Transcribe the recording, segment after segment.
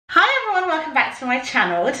to my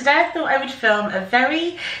channel. Today I thought I would film a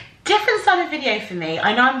very different style of video for me.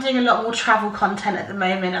 I know I'm doing a lot more travel content at the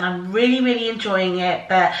moment and I'm really enjoying it,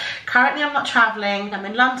 but currently I'm not traveling. I'm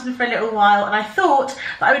in London for a little while and I thought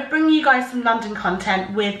that I would bring you guys some London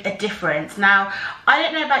content with a difference. Now, I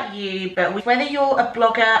don't know about you, but whether you're a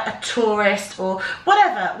blogger, a tourist or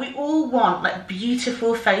whatever, we all want like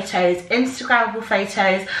beautiful photos, Instagrammable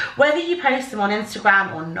photos, whether you post them on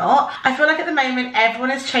Instagram or not. I feel like at the moment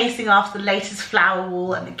everyone is chasing after the latest flower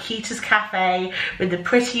wall and the cutest cafe with the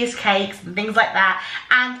prettiest cakes and things like that,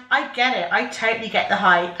 and I get it. I totally get the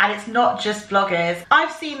hype, and it's not just bloggers.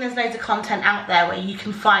 I've seen there's loads of content out there where you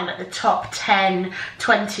can find like the top 10,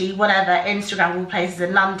 20, whatever Instagrammable places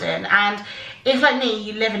in London, and if like me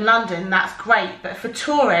you live in London, that's great, but for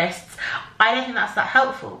tourists I don't think that's that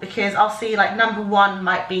helpful, because I'll see like number 1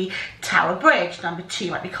 might be Tower Bridge, number 2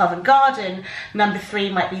 might be Covent Garden, number 3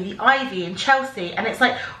 might be the Ivy in Chelsea, and it's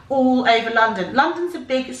like all over London. London's a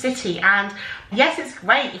big city, and yes, it's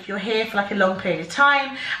great if you're here for like a long period of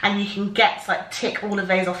time and you can get to like tick all of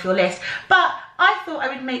those off your list, but I thought I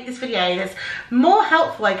would make this video that's more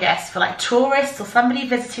helpful, I guess, for like tourists or somebody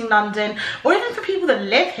visiting London, or even for people that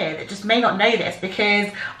live here that just may not know this,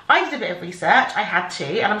 because I did a bit of research, I had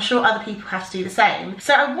to, and I'm sure other people have to do the same.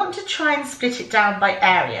 So I want to try and split it down by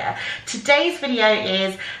area. Today's video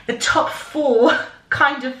is the top 4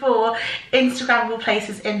 Instagrammable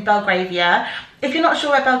places in Belgravia. If you're not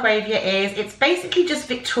sure where Belgravia is, it's basically just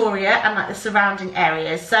Victoria and like the surrounding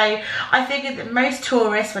areas. So I figured that most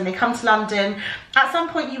tourists, when they come to London, at some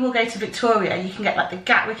point you will go to Victoria. You can get like the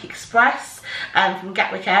Gatwick Express from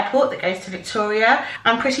Gatwick Airport that goes to Victoria.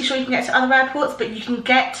 I'm pretty sure you can get to other airports, but you can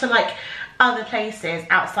get to like other places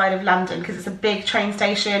outside of London because it's a big train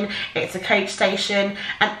station, it's a coach station,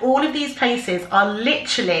 and all of these places are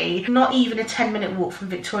literally not even a 10-minute walk from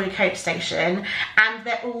Victoria coach station, and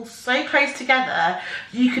they're all so close together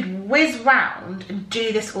you could whiz round and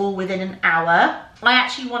do this all within an hour. I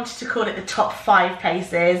actually wanted to call it the top 5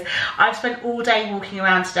 places. I've spent all day walking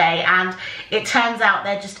around today and it turns out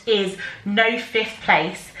there just is no 5th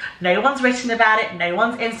place. No one's written about it, no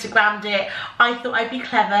one's Instagrammed it. I thought I'd be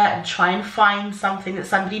clever and try and find something that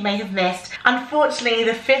somebody may have missed. Unfortunately,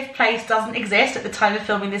 the 5th place doesn't exist at the time of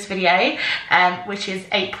filming this video, which is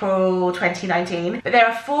April 2019. But there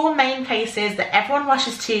are 4 main places that everyone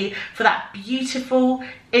rushes to for that beautiful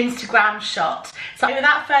Instagram shot. So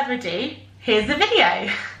without further ado, here's the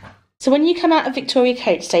video. So when you come out of Victoria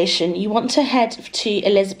Coach Station, you want to head to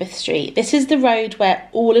Elizabeth Street. This is the road where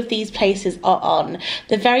all of these places are on.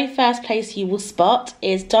 The very first place you will spot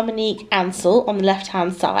is Dominique Ansel on the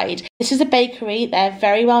left-hand side. This is a bakery. They're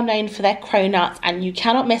very well known for their cronuts and you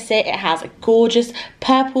cannot miss it. It has a gorgeous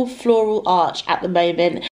purple floral arch at the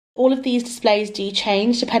moment. All of these displays do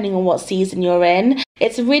change depending on what season you're in.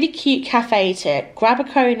 It's a really cute cafe to grab a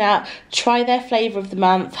cronut, try their flavour of the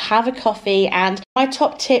month, have a coffee, and my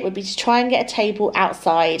top tip would be to try and get a table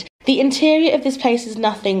outside. The interior of this place is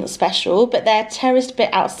nothing special, but their terraced bit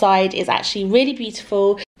outside is actually really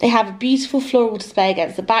beautiful. They have a beautiful floral display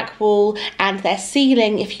against the back wall, and their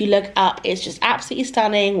ceiling, if you look up, is just absolutely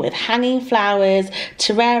stunning with hanging flowers,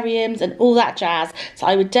 terrariums and all that jazz. So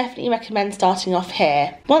I would definitely recommend starting off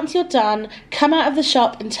here. Once you're done, come out of the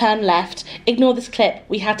shop and turn left. Ignore this clip,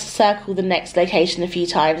 we had to circle the next location a few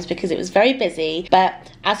times because it was very busy,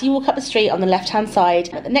 but as you walk up the street on the left hand side,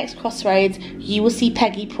 at the next crossroads, you will see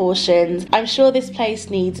Peggy Portions. I'm sure this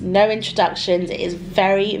place needs no introductions. It is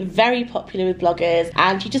very popular with bloggers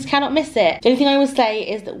and you just cannot miss it. The only thing I will say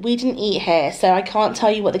is that we didn't eat here, so I can't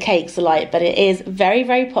tell you what the cakes are like, but it is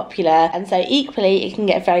very popular, and so equally it can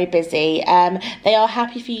get very busy. They are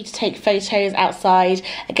happy for you to take photos outside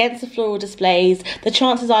against the floral displays. The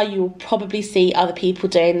chances are you will probably see other people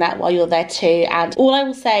doing that while you're there too, and all I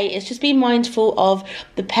will say is just be mindful of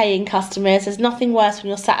the paying customers. There's nothing worse when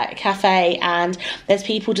you're sat at a cafe and there's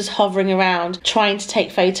people just hovering around trying to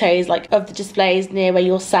take photos like of the displays near where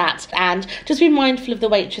you're sat, and just be mindful of the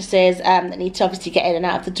waitresses that need to obviously get in and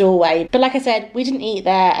out of the doorway. But like I said, we didn't eat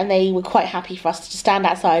there and they were quite happy for us to stand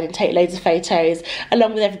outside and take loads of photos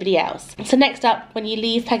along with everybody else. So next up, when you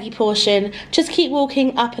leave Peggy Portion, just keep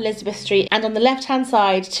walking up Elizabeth Street, and on the left hand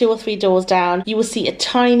side, 2 or 3 doors down, you will see a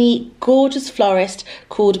tiny gorgeous florist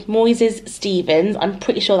called Moises Stevens. I'm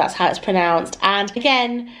pretty sure that's how it's pronounced, and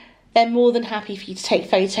again they're more than happy for you to take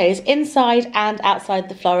photos inside and outside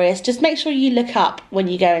the florist. Just make sure you look up when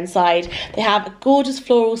you go inside. They have a gorgeous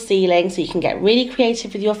floral ceiling so you can get really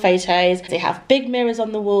creative with your photos. They have big mirrors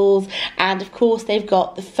on the walls, and of course they've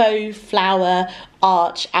got the faux flower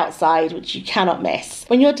arch outside, which you cannot miss.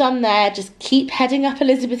 When you're done there, just keep heading up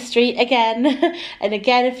Elizabeth Street again, and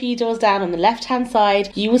again a few doors down on the left hand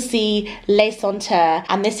side, you will see Les Senteurs,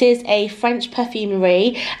 and this is a French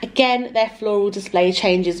perfumery. Again, their floral display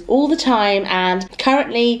changes all the time, and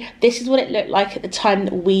currently this is what it looked like at the time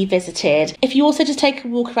that we visited. If you also just take a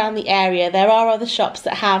walk around the area, there are other shops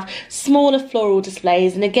that have smaller floral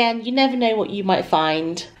displays, and again, you never know what you might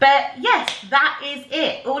find. But yes, that is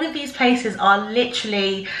it. All of these places are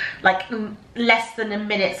literally like less than a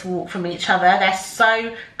minute's walk from each other. They're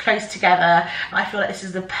so close together. I feel like this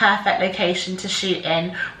is the perfect location to shoot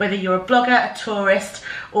in, whether you're a blogger, a tourist,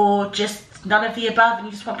 or just none of the above and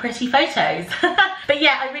you just want pretty photos. But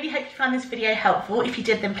yeah, I really hope you found this video helpful. If you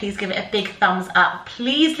did, then please give it a big thumbs up.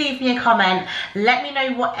 Please leave me a comment. Let me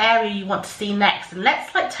know what area you want to see next, and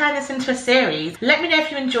let's like turn this into a series. Let me know if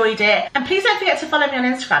you enjoyed it, and please don't forget to follow me on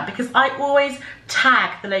Instagram, because I always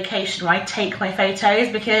tag the location where I take my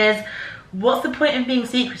photos, because what's the point of being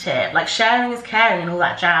secretive? Like, sharing is caring and all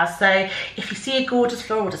that jazz. So if you see a gorgeous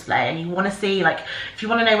floral display and you want to see, like, if you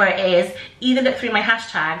want to know where it is, either look through my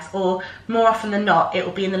hashtags, or more often than not, it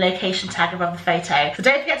will be in the location tag above the photo. So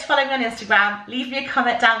don't forget to follow me on Instagram, leave me a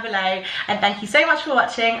comment down below, and thank you so much for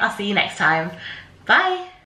watching. I'll see you next time. Bye.